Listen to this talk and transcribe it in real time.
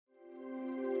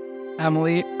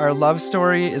Emily, our love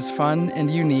story is fun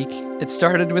and unique. It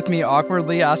started with me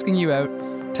awkwardly asking you out,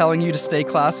 telling you to stay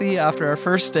classy after our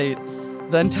first date,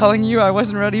 then telling you I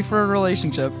wasn't ready for a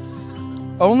relationship,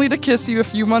 only to kiss you a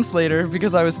few months later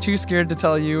because I was too scared to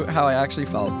tell you how I actually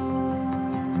felt.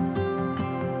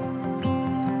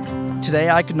 Today,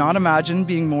 I could not imagine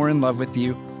being more in love with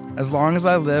you. As long as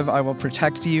I live, I will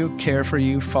protect you, care for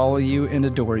you, follow you, and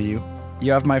adore you.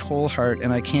 You have my whole heart,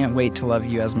 and I can't wait to love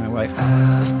you as my wife.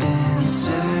 I've been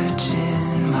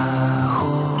searching my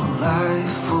whole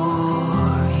life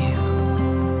for you,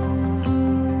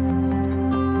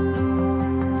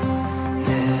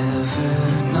 never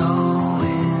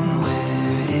knowing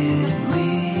where it'd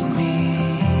lead me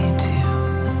to.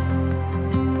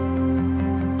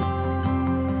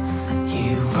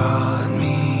 You brought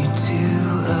me to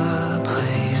a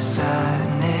place I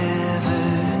never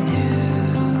knew.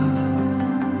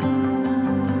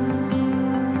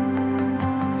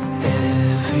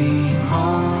 Every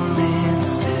moment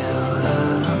still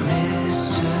a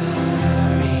mystery.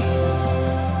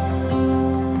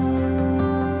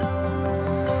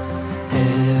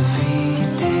 Every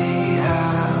day I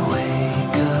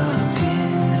wake up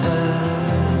in a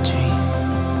dream.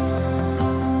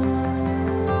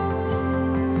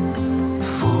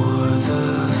 For the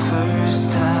first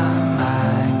time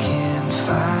I can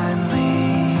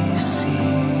finally see.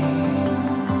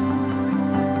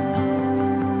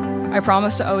 I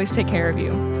promise to always take care of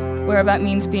you, whether that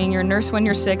means being your nurse when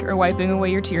you're sick or wiping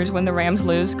away your tears when the Rams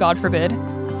lose, God forbid.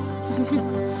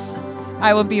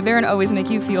 I will be there and always make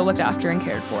you feel looked after and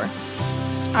cared for.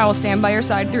 I will stand by your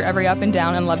side through every up and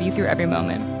down and love you through every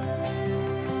moment.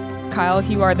 Kyle,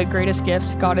 you are the greatest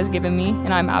gift God has given me,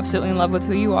 and I'm absolutely in love with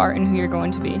who you are and who you're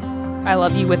going to be. I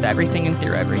love you with everything and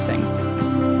through everything.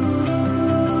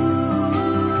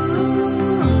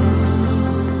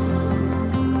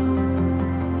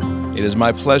 It is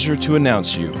my pleasure to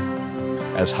announce you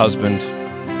as husband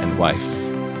and wife.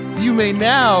 You may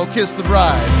now kiss the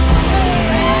bride.